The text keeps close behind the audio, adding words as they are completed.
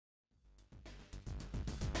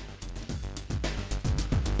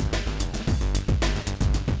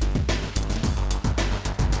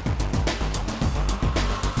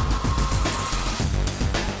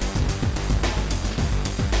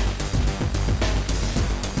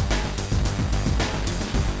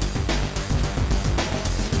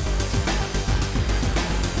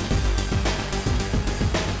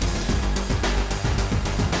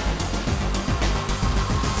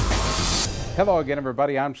Hello again,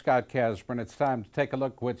 everybody. I'm Scott Casper, and it's time to take a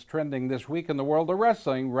look what's trending this week in the world of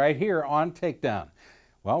wrestling right here on Takedown.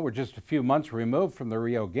 Well, we're just a few months removed from the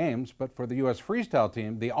Rio Games, but for the U.S. freestyle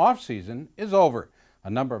team, the off-season is over. A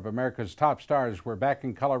number of America's top stars were back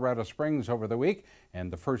in Colorado Springs over the week,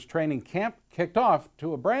 and the first training camp kicked off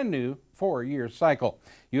to a brand new 4-year cycle.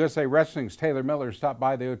 USA Wrestling's Taylor Miller stopped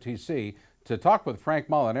by the OTC to talk with Frank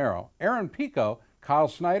Molinaro, Aaron Pico, Kyle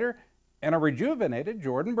Snyder, and a rejuvenated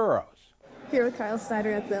Jordan Burroughs. Here with Kyle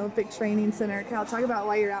Snyder at the Olympic Training Center. Kyle, talk about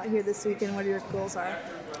why you're out here this week and what your goals are.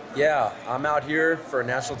 Yeah, I'm out here for a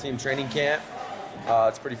national team training camp.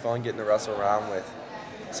 It's pretty fun getting to wrestle around with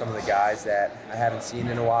some of the guys that I haven't seen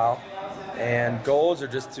in a while. And goals are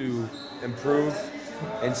just to improve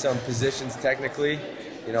in some positions technically.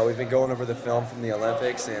 You know, we've been going over the film from the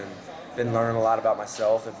Olympics and been learning a lot about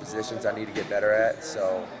myself and positions I need to get better at.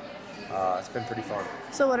 So it's been pretty fun.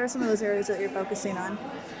 So what are some of those areas that you're focusing on?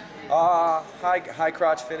 High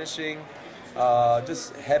crotch finishing,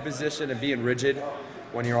 just head position and being rigid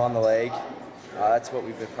when you're on the leg. That's what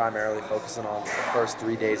we've been primarily focusing on the first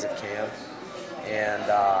 3 days of camp.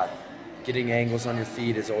 And getting angles on your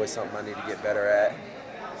feet is always something I need to get better at.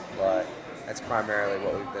 But that's primarily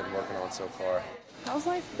what we've been working on so far. How's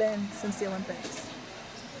life been since the Olympics?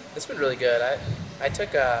 It's been really good. I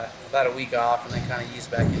took about a week off and then kind of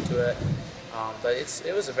eased back into it. But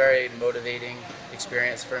it was a very motivating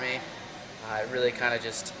experience for me. It really kind of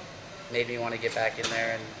just made me want to get back in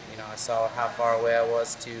there, and you know, I saw how far away I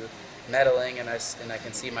was to medaling, and I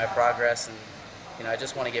can see my progress, and you know, I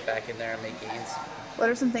just want to get back in there and make gains. What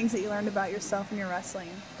are some things that you learned about yourself and your wrestling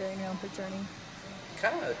during your Olympic journey?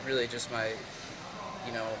 Kind of really just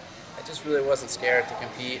you know, I just really wasn't scared to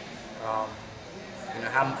compete. You know,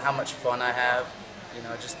 how much fun I have, you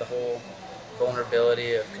know, just the whole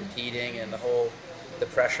vulnerability of competing and the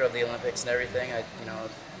pressure of the Olympics and everything. I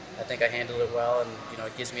think I handled it well, and you know,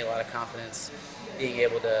 it gives me a lot of confidence being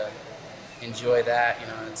able to enjoy that. You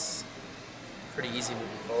know, it's pretty easy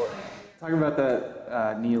moving forward. Talking about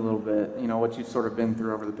that knee a little bit, you know, what you've sort of been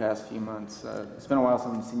through over the past few months. It's been a while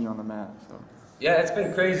since I've seen you on the mat. So. Yeah, it's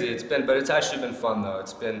been crazy. But it's actually been fun though.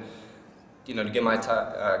 It's been, you know, to give my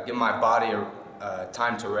body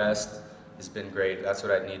time to rest has been great. That's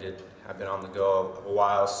what I needed. I've been on the go a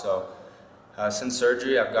while, so since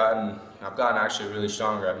surgery, I've gotten actually really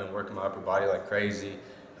stronger. I've been working my upper body like crazy,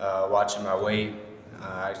 watching my weight.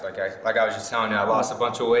 Like I was just telling you, I lost a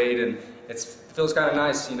bunch of weight, and it feels kind of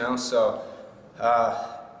nice, you know. So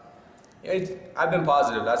I've been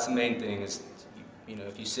positive. That's the main thing. Is, you know,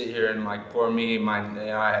 if you sit here and like, poor me,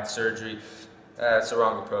 I had surgery. That's the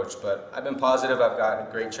wrong approach. But I've been positive. I've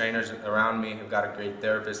got great trainers around me. I've got a great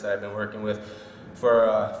therapist that I've been working with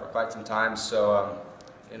for quite some time. So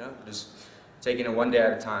you know, just taking it one day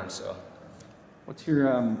at a time. So, what's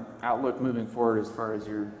your outlook moving forward as far as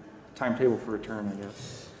your timetable for return, I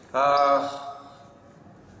guess?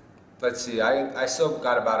 Let's see. I still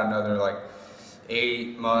got about another like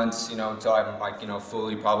 8 months, you know, until I'm like, you know,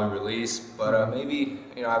 fully probably released. But maybe,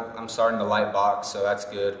 you know, I'm starting to light box, so that's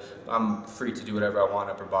good. I'm free to do whatever I want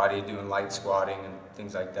upper body, doing light squatting and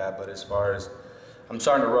things like that. But as far as I'm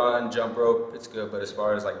starting to run, jump rope, it's good. But as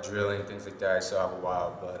far as like drilling, things like that, I still have a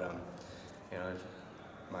while. But you know,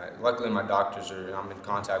 luckily my doctors I'm in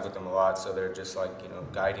contact with them a lot, so they're just like, you know,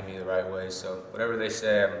 guiding me the right way. So whatever they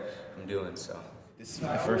say, I'm doing. So. This is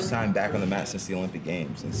my first time back on the mat since the Olympic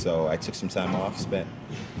Games, and so I took some time off, spent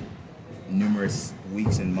numerous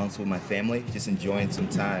weeks and months with my family, just enjoying some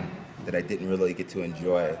time that I didn't really get to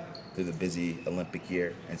enjoy through the busy Olympic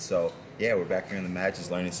year. And so, yeah, we're back here on the mat,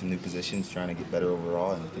 just learning some new positions, trying to get better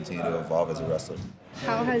overall and continue to evolve as a wrestler.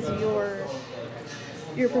 How has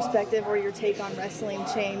your perspective or your take on wrestling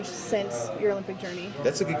changed since your Olympic journey?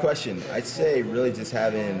 That's a good question. I'd say really just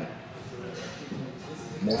having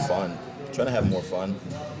more fun. Trying to have more fun,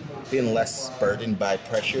 being less burdened by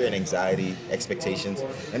pressure and anxiety, expectations.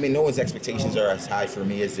 I mean, no one's expectations are as high for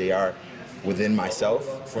me as they are within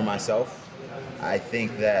myself, for myself. I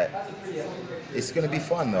think that it's going to be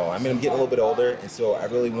fun, though. I mean, I'm getting a little bit older, and so I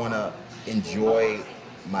really want to enjoy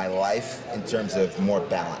my life in terms of more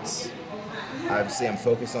balance. Obviously, I'm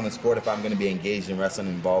focused on the sport. If I'm going to be engaged in wrestling,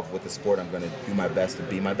 involved with the sport, I'm going to do my best to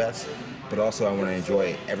be my best. But also, I want to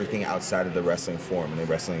enjoy everything outside of the wrestling form and the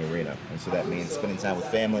wrestling arena. And so that means spending time with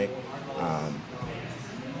family,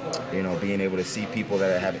 you know, being able to see people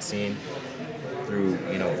that I haven't seen through,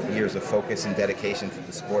 you know, years of focus and dedication to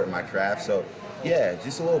the sport and my craft. So, yeah,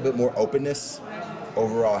 just a little bit more openness,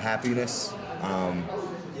 overall happiness,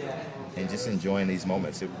 and just enjoying these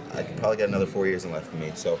moments. I probably got another 4 years left for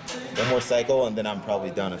me. So one more cycle, and then I'm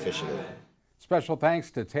probably done officially. Special thanks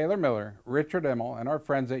to Taylor Miller, Richard Emmel, and our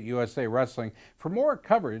friends at USA Wrestling. For more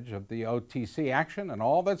coverage of the OTC action and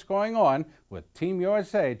all that's going on with Team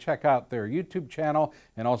USA, check out their YouTube channel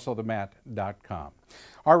and also themat.com.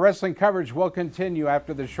 Our wrestling coverage will continue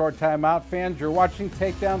after the short timeout. Fans, you're watching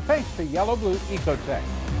Takedown thanks to Yellow Blue Ecotech.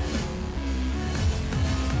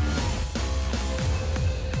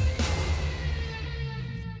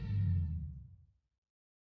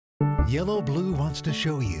 Yellow Blue wants to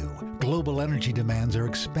show you global energy demands are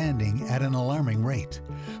expanding at an alarming rate.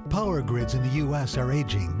 Power grids in the U.S. are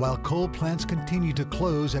aging while coal plants continue to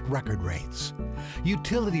close at record rates.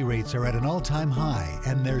 Utility rates are at an all-time high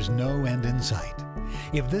and there's no end in sight.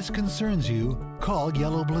 If this concerns you, call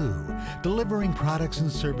Yellow Blue, delivering products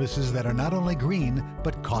and services that are not only green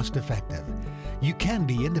but cost-effective. You can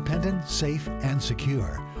be independent, safe, and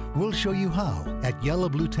secure. We'll show you how at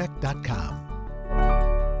yellowbluetech.com.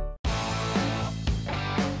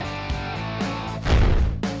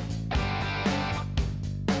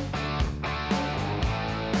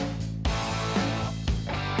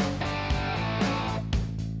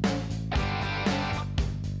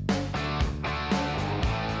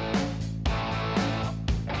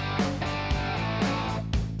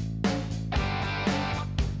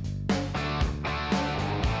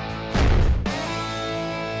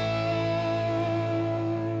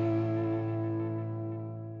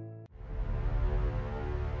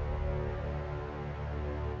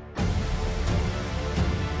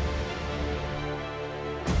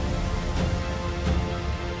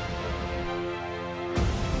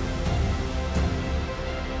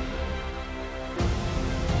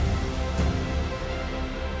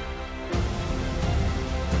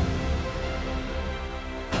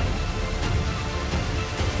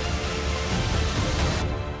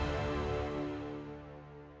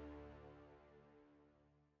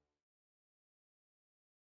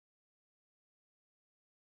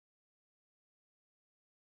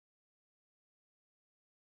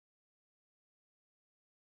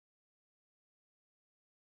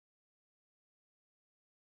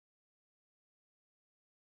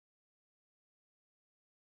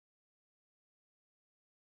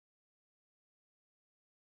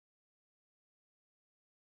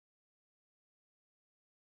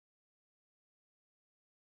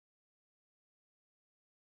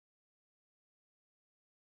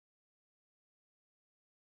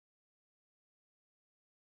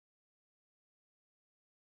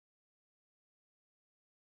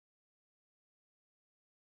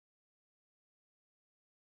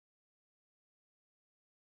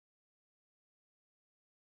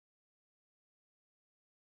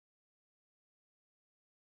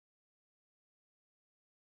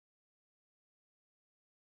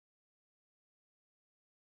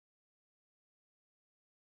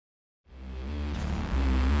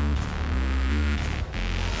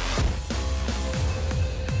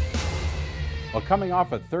 Well, coming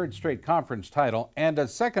off a third straight conference title and a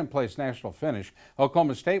second-place national finish,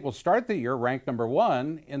 Oklahoma State will start the year ranked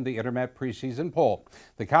 #1 in the Intermet preseason poll.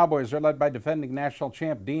 The Cowboys are led by defending national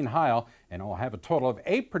champ Dean Heil and will have a total of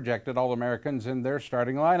 8 projected All-Americans in their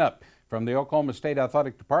starting lineup. From the Oklahoma State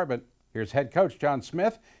Athletic Department, here's head coach John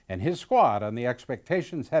Smith and his squad on the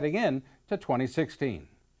expectations heading in to 2016.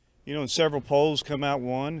 You know, in several polls come out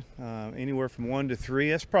anywhere from 1 to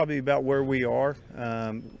 3. That's probably about where we are.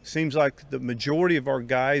 Seems like the majority of our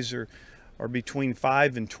guys are between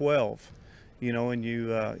 5 and 12. You know, and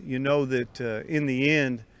you know that in the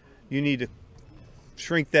end, you need to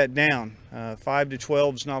shrink that down. 5 to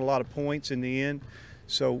 12 is not a lot of points in the end.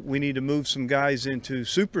 So we need to move some guys into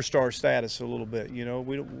superstar status a little bit. You know,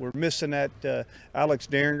 we're missing that Alex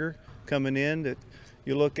Derringer coming in that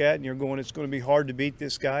you look at and you're going, it's going to be hard to beat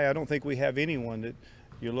this guy. I don't think we have anyone that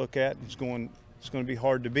you look at and it's going to be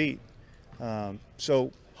hard to beat.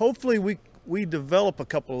 So hopefully we develop a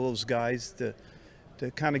couple of those guys to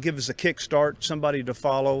kind of give us a kick start, somebody to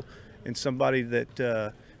follow, and somebody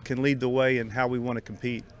that can lead the way in how we want to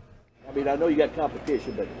compete. I mean, I know you got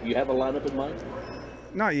competition, but do you have a lineup in mind?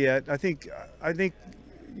 Not yet. I think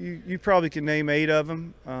you probably can name 8 of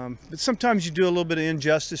them, but sometimes you do a little bit of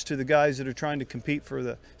injustice to the guys that are trying to compete for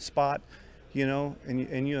the spot, you know,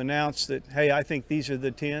 and you announce that, hey, I think these are the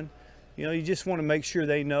 10. You know, you just want to make sure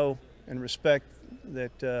they know and respect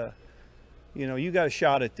that, you know, you got a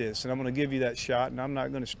shot at this, and I'm going to give you that shot, and I'm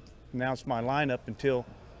not going to announce my lineup until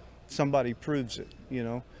somebody proves it, you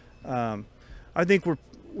know. I think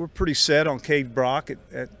we're pretty set on Cade Brock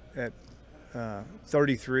at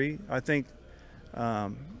 33. I think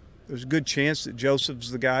there's a good chance that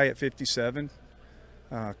Joseph's the guy at 57,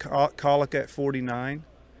 Colic at 49,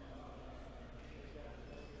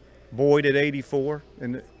 Boyd at 84,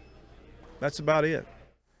 and that's about it.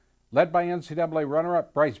 Led by NCAA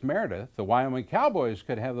runner-up Bryce Meredith, the Wyoming Cowboys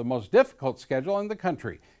could have the most difficult schedule in the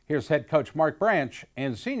country. Here's head coach Mark Branch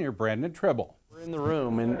and senior Brandon Tribble. We're in the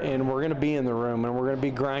room, and we're going to be in the room, and we're going to be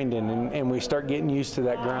grinding, and we start getting used to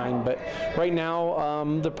that grind. But right now,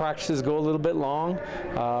 the practices go a little bit long.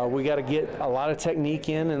 We got to get a lot of technique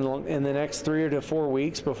in the next 3 to 4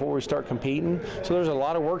 weeks before we start competing. So there's a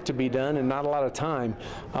lot of work to be done and not a lot of time.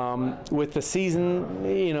 With the season,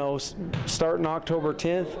 you know, starting October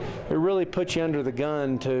 10th, it really puts you under the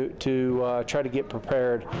gun to try to get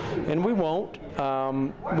prepared, and we won't.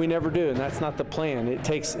 We never do, and that's not the plan. It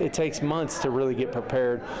takes months to really get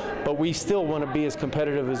prepared, but we still want to be as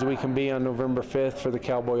competitive as we can be on November 5th for the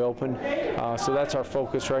Cowboy Open. So that's our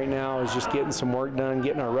focus right now, is just getting some work done,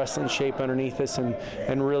 getting our wrestling shape underneath us,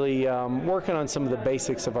 and really working on some of the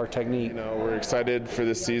basics of our technique. You know, we're excited for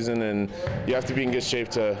this season, and you have to be in good shape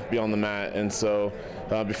to be on the mat, and so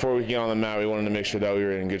before we get on the mat, we wanted to make sure that we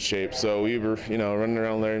were in good shape. So we were, you know, running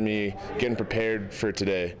around Laramie, getting prepared for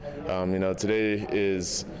today. You know, today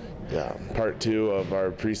is part 2 of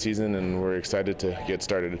our preseason, and we're excited to get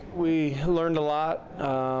started. We learned a lot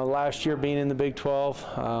last year being in the Big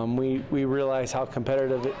 12. We realized how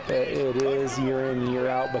competitive it is year in and year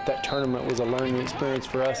out, but that tournament was a learning experience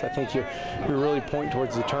for us. I think you really point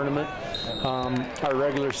towards the tournament. Our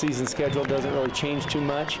regular season schedule doesn't really change too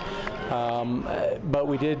much. But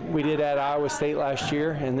we did add Iowa State last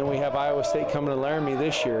year, and then we have Iowa State coming to Laramie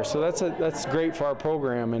this year. So that's great for our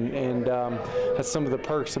program, and that's some of the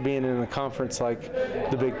perks of being in a conference like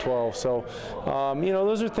the Big 12. So you know,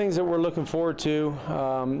 those are things that we're looking forward to.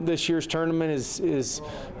 This year's tournament is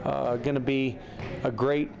going to be a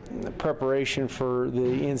great preparation for the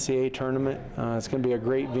NCAA tournament. It's going to be a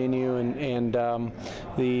great venue, and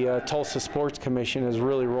the Tulsa Sports Commission has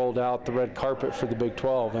really rolled out the red carpet for the Big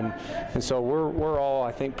 12, and so we're all,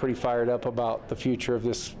 I think, pretty fired up about the future of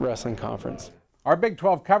this wrestling conference. Our Big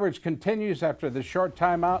 12 coverage continues after this short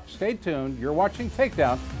timeout. Stay tuned. You're watching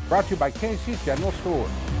Takedown, brought to you by Casey's General Store.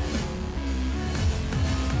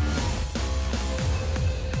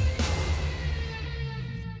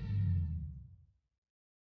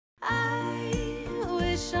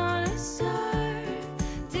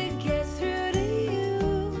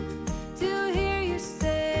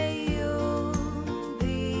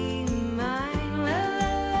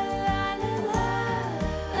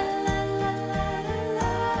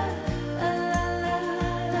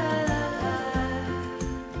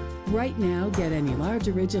 Right now, get any large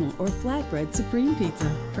original or flatbread Supreme Pizza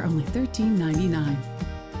for only $13.99.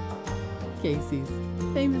 Casey's,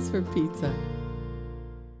 famous for pizza.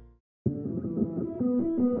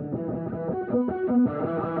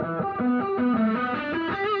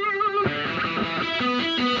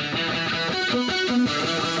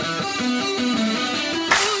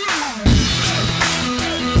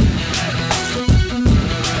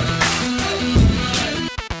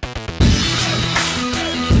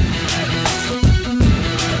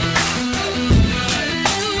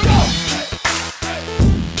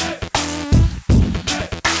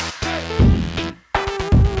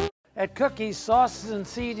 At Cookies, sauces and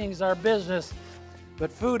seasonings are business,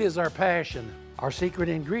 but food is our passion. Our secret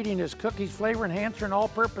ingredient is Cookies Flavor Enhancer and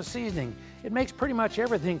All-Purpose Seasoning. It makes pretty much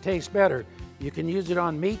everything taste better. You can use it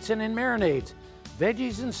on meats and in marinades,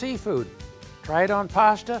 veggies and seafood. Try it on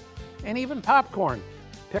pasta and even popcorn.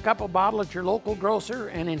 Pick up a bottle at your local grocer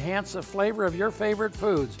and enhance the flavor of your favorite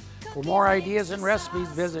foods. For more ideas and recipes,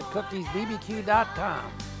 visit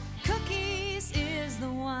cookiesbbq.com. Cookies is the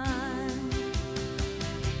one.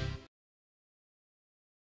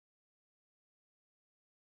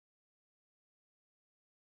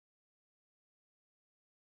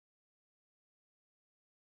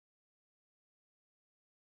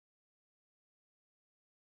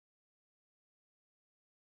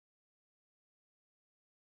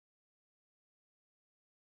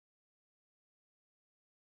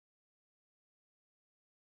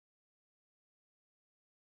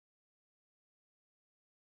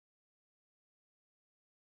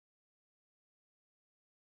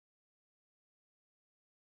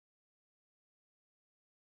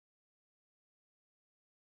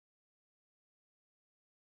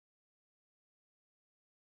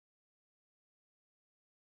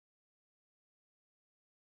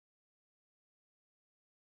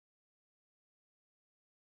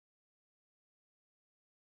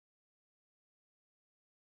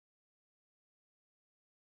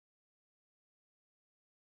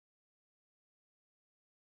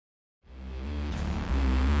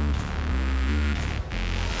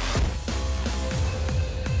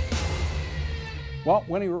 Well,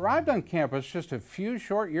 when he arrived on campus just a few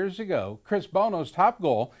short years ago, Chris Bono's top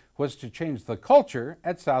goal was to change the culture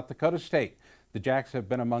at South Dakota State. The Jacks have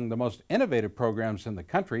been among the most innovative programs in the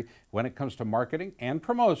country when it comes to marketing and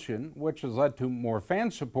promotion, which has led to more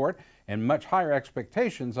fan support and much higher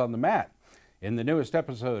expectations on the mat. In the newest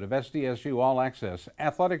episode of SDSU All Access,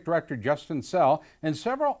 Athletic Director Justin Sell and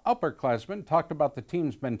several upperclassmen talked about the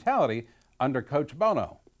team's mentality under Coach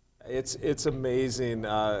Bono. It's amazing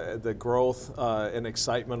the growth and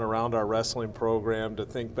excitement around our wrestling program. To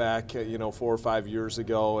think back, 4 or 5 years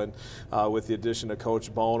ago, and with the addition of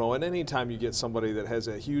Coach Bono, and anytime you get somebody that has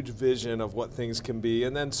a huge vision of what things can be,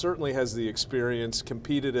 and then certainly has the experience,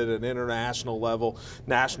 competed at an international level,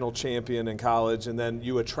 national champion in college, and then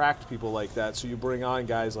you attract people like that. So you bring on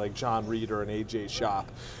guys like John Reeder and AJ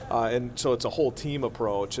Shop, and so it's a whole team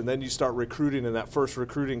approach. And then you start recruiting in that first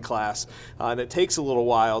recruiting class, and it takes a little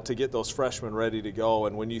while to get those freshmen ready to go.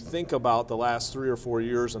 And when you think about the last 3 or 4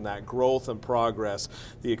 years and that growth and progress,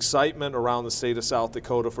 the excitement around the state of South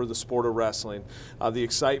Dakota for the sport of wrestling, the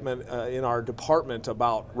excitement in our department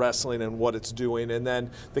about wrestling and what it's doing, and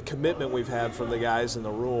then the commitment we've had from the guys in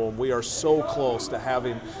the room, we are so close to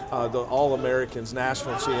having the All-Americans,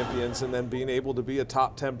 national champions, and then being able to be a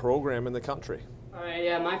top 10 program in the country. All right,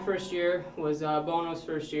 yeah, my first year was Bono's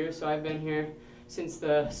first year, so I've been here since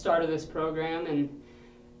the start of this program, and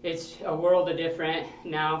it's a world of different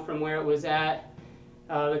now from where it was at.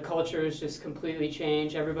 The culture has just completely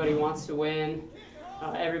changed. Everybody wants to win.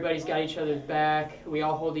 Everybody's got each other's back. We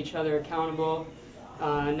all hold each other accountable,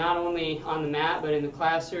 not only on the mat, but in the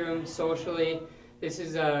classroom, socially. This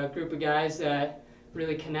is a group of guys that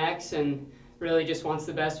really connects and really just wants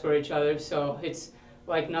the best for each other. So it's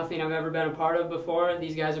like nothing I've ever been a part of before.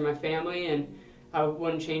 These guys are my family, and I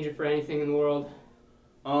wouldn't change it for anything in the world.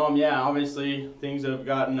 Yeah, obviously things have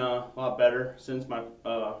gotten a lot better since my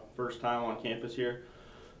first time on campus here.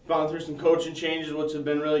 Gone through some coaching changes, which have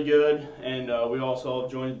been really good, and we also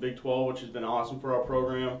have joined the Big 12, which has been awesome for our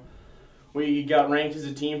program. We got ranked as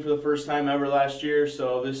a team for the first time ever last year,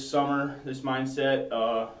 so this summer, this mindset,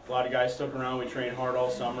 a lot of guys stuck around. We trained hard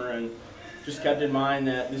all summer and just kept in mind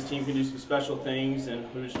that this team can do some special things, and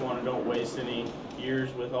we just don't waste any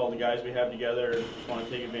years with all the guys we have together. Just want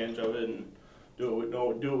to take advantage of it and do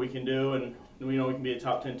what we can do, and we know we can be a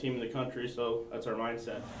top 10 team in the country, so that's our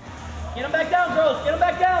mindset. Get them back down, girls. Get them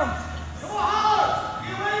back down. Come on, Holler.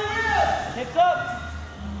 Get ready to win. Hips up.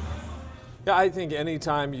 Yeah, I think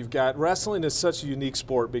anytime you've got, wrestling is such a unique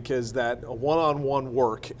sport because that one-on-one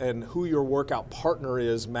work and who your workout partner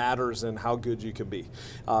is matters in how good you can be.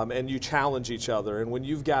 And you challenge each other. And when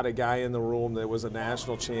you've got a guy in the room that was a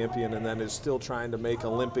national champion and then is still trying to make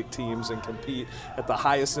Olympic teams and compete at the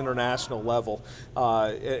highest international level,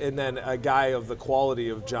 and then a guy of the quality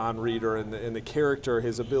of John Reeder and the character,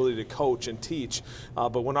 his ability to coach and teach.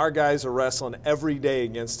 But when our guys are wrestling every day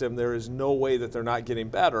against him, there is no way that they're not getting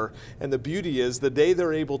better. And the beauty is the day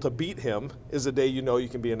they're able to beat him is the day you know you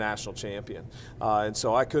can be a national champion. And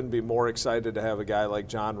so I couldn't be more excited to have a guy like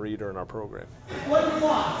John Reeder in our program. What you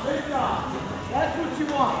want, good job. That's what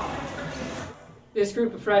you want. This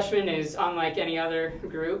group of freshmen is unlike any other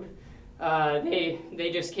group. They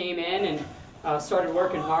just came in and started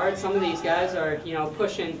working hard. Some of these guys are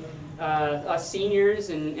pushing us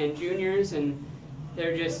seniors and juniors, and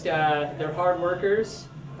they're just they're hard workers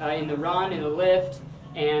in the run, in the lift,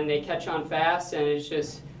 and they catch on fast, and it's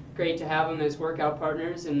just great to have them as workout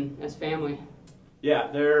partners and as family. Yeah,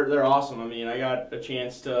 they're awesome. I mean, I got a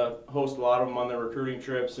chance to host a lot of them on their recruiting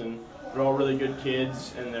trips, and they're all really good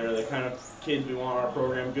kids, and they're the kind of kids we want in our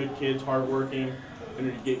program. Good kids, hardworking,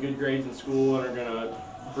 going to get good grades in school, and are going to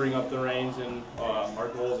bring up the reins in our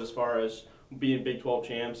goals as far as being Big 12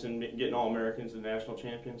 champs and getting All-Americans and national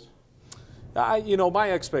champions.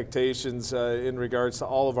 My expectations in regards to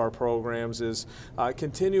all of our programs is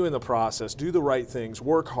continue in the process, do the right things,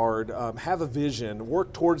 work hard, have a vision,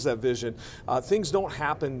 work towards that vision. Things don't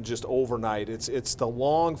happen just overnight. It's the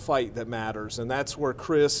long fight that matters, and that's where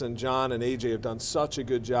Chris and John and AJ have done such a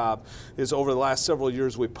good job, is over the last several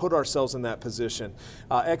years we put ourselves in that position.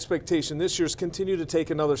 Expectation this year is continue to take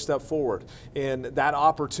another step forward, and that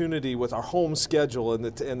opportunity with our home schedule and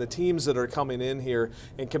the teams that are coming in here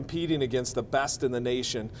and competing against the best in the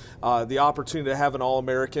nation, the opportunity to have an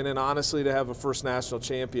All-American and honestly to have a first national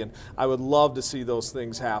champion. I would love to see those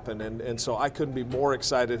things happen, and so I couldn't be more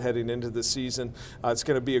excited heading into the season. It's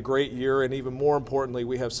going to be a great year, and even more importantly,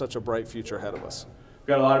 we have such a bright future ahead of us. We've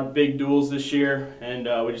got a lot of big duels this year, and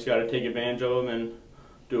we just got to take advantage of them and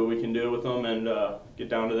do what we can do with them, and get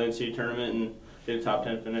down to the NCAA tournament and get a top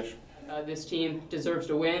 10 finish. This team deserves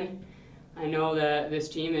to win. I know that this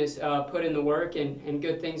team has put in the work, and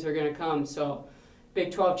good things are going to come. So, Big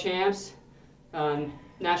 12 champs,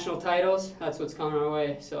 national titles. That's what's coming our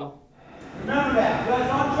way. So Remember that. You guys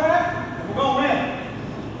on track? We're going to win.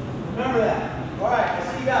 Remember that. All right,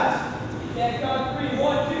 I see you guys. Can't count 3.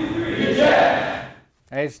 1, 2, 3. Good job.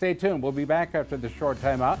 Hey, stay tuned. We'll be back after the short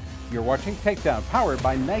timeout. You're watching Takedown, powered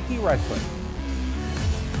by Nike Wrestling.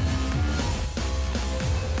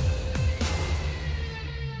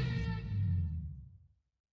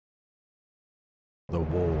 The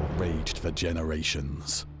war raged for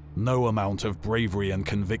generations. No amount of bravery and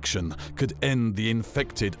conviction could end the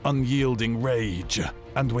infected, unyielding rage.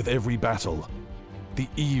 And with every battle, the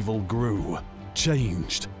evil grew,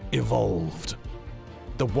 changed, evolved.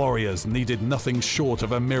 The warriors needed nothing short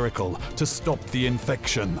of a miracle to stop the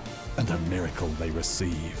infection, and a miracle they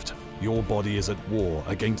received. Your body is at war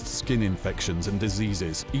against skin infections and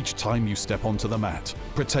diseases each time you step onto the mat.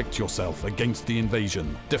 Protect yourself against the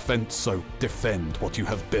invasion. Defend Soap. Defend what you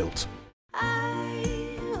have built.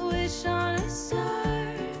 I wish on a star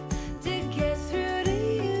to get through to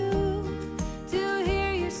you, to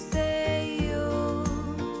hear you say you'll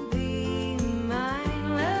be mine.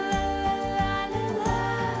 La la la la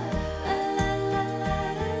la la la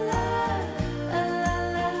la.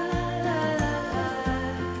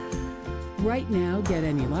 Right now, get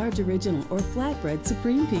any large original or flatbread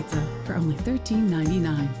Supreme Pizza for only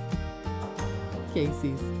 $13.99.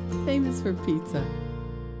 Casey's, famous for pizza.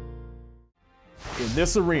 In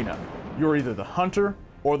this arena, you're either the hunter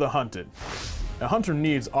or the hunted. A hunter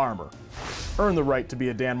needs armor. Earn the right to be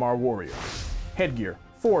a Danmar warrior. Headgear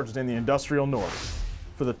forged in the industrial north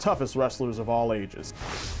for the toughest wrestlers of all ages.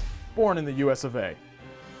 Born in the US of A.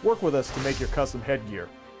 Work with us to make your custom headgear.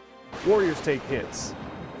 Warriors take hits.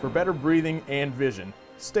 For better breathing and vision,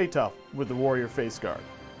 stay tough with the Warrior Face Guard.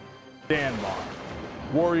 Danmar.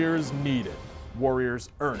 Warriors need it. Warriors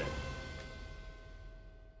earn it.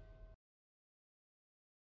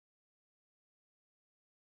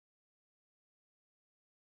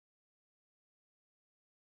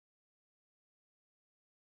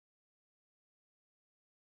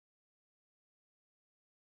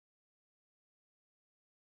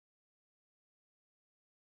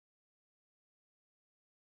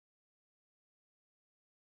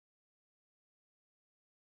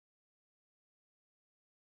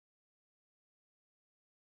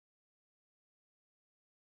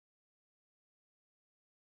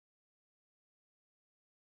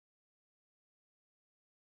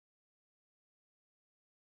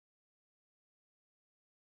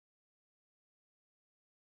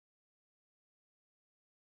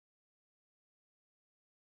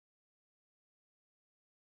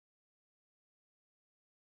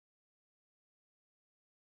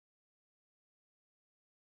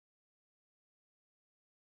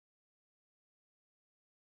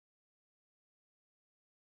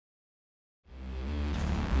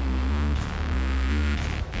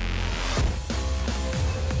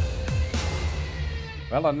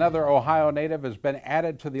 Well, another Ohio native has been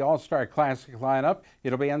added to the All-Star Classic lineup.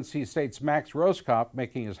 It'll be NC State's Max Roskopf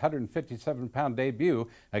making his 157-pound debut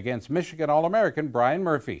against Michigan All-American Brian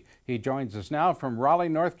Murphy. He joins us now from Raleigh,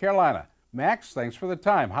 North Carolina. Max, thanks for the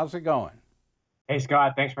time. How's it going? Hey,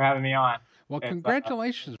 Scott. Thanks for having me on. Well,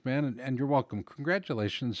 congratulations, man, and you're welcome.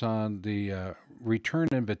 Congratulations on the return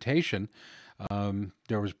invitation.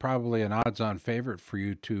 There was probably an odds-on favorite for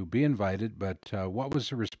you to be invited, but what was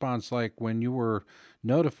the response like when you were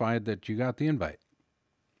notified that you got the invite?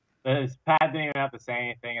 Pat didn't even have to say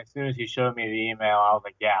anything. As soon as he showed me the email, I was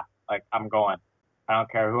like, yeah, like I'm going. I don't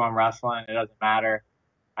care who I'm wrestling. It doesn't matter.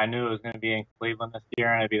 I knew it was going to be in Cleveland this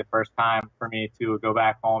year, and it'd be the first time for me to go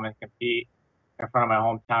back home and compete in front of my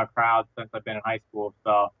hometown crowd since I've been in high school.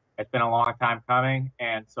 So it's been a long time coming,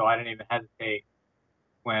 and so I didn't even hesitate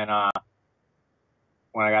when I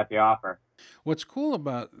got the offer. What's cool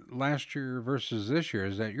about last year versus this year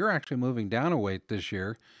is that you're actually moving down a weight this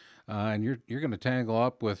year, and you're going to tangle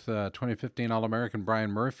up with 2015 All-American Brian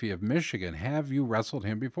Murphy of Michigan. Have you wrestled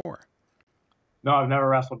him before? No, I've never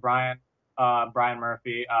wrestled Brian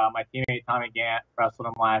Murphy. My teammate Tommy Gant wrestled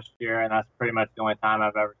him last year, and that's pretty much the only time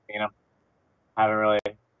I've ever seen him. I haven't really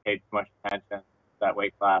paid too much attention to that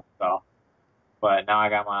weight class, so. But now I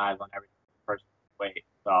got my eyes on every person's weight,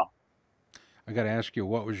 so. I got to ask you,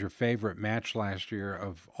 what was your favorite match last year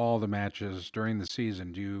of all the matches during the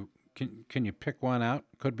season? Can you pick one out?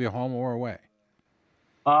 Could be home or away.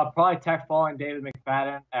 Probably Tech Fall and David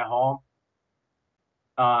McFadden at home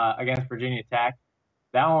against Virginia Tech.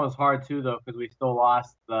 That one was hard too, though, because we still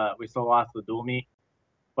lost the dual meet.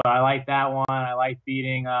 But I like that one. I like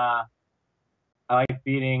beating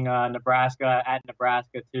Nebraska at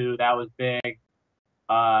Nebraska too. That was big.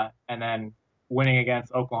 And then winning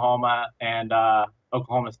against Oklahoma and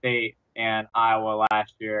Oklahoma State and Iowa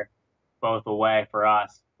last year, both away for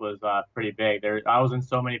us, was pretty big. I was in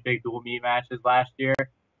so many big dual meet matches last year.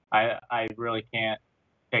 I really can't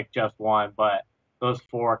pick just one, but those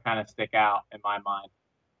 4 kind of stick out in my mind.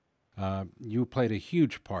 You played a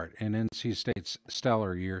huge part in NC State's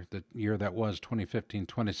stellar year, the year that was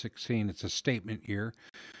 2015-2016. It's a statement year.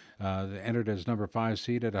 They entered as number 5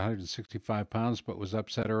 seed at 165 pounds, but was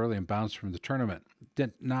upset early and bounced from the tournament.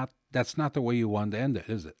 That's not the way you wanted to end it,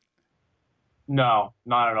 is it? No,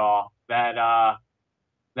 not at all.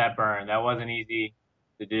 That burn, that wasn't easy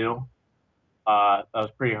to do. That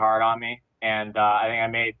was pretty hard on me, and I think I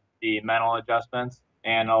made the mental adjustments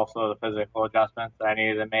and also the physical adjustments that I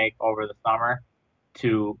needed to make over the summer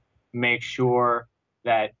to make sure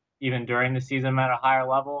that even during the season I'm at a higher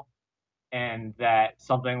level, and that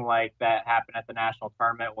something like that happened at the national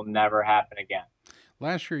tournament will never happen again.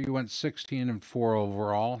 Last year you went 16-4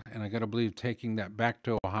 overall, and I got to believe taking that back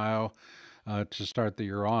to Ohio to start the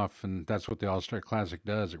year off, and that's what the All-Star Classic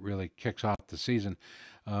does. It really kicks off the season.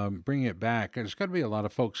 Bringing it back, there's got to be a lot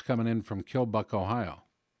of folks coming in from Killbuck, Ohio.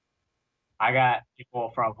 I got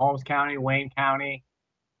people from Holmes County, Wayne County,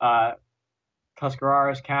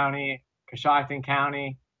 Tuscarawas County, Coshocton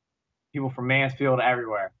County, people from Mansfield,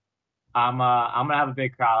 everywhere. I'm gonna have a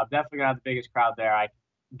big crowd. I'm definitely gonna have the biggest crowd there. I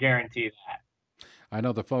guarantee that. I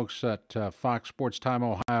know the folks at Fox Sports Time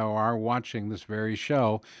Ohio are watching this very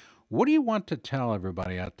show. What do you want to tell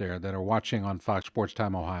everybody out there that are watching on Fox Sports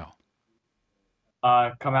Time Ohio?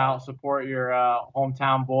 Come out, support your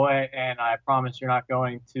hometown boy, and I promise you're not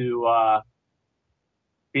going to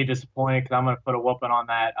be disappointed because I'm going to put a whooping on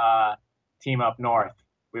that team up north.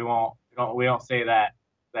 We don't say that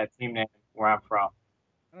team name where I'm from.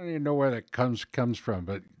 I don't even know where that comes from,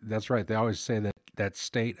 but that's right. They always say that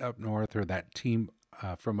state up north or that team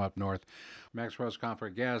from up north. Max Roscoff, our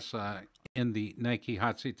guest in the Nike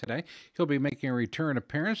Hot Seat today. He'll be making a return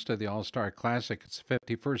appearance to the All-Star Classic. It's the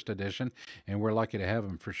 51st edition, and we're lucky to have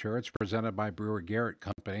him for sure. It's presented by Brewer Garrett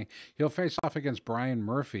Company. He'll face off against Brian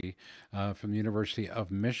Murphy from the University of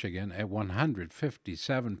Michigan at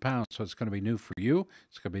 157 pounds. So it's going to be new for you.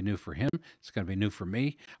 It's going to be new for him. It's going to be new for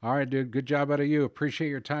me. All right, dude, good job out of you. Appreciate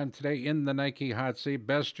your time today in the Nike Hot Seat.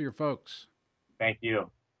 Best to your folks. Thank you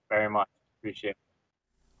very much. Appreciate it.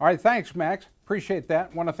 All right, thanks, Max. Appreciate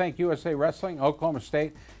that. Want to thank USA Wrestling, Oklahoma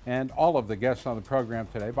State, and all of the guests on the program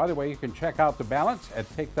today. By the way, you can check out The Balance at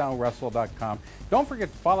takedownwrestle.com. Don't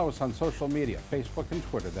forget to follow us on social media, Facebook and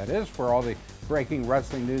Twitter. That is for all the breaking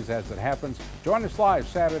wrestling news as it happens. Join us live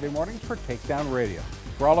Saturday mornings for Takedown Radio.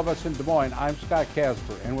 For all of us in Des Moines, I'm Scott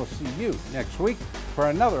Casper, and we'll see you next week for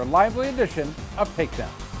another lively edition of Takedown.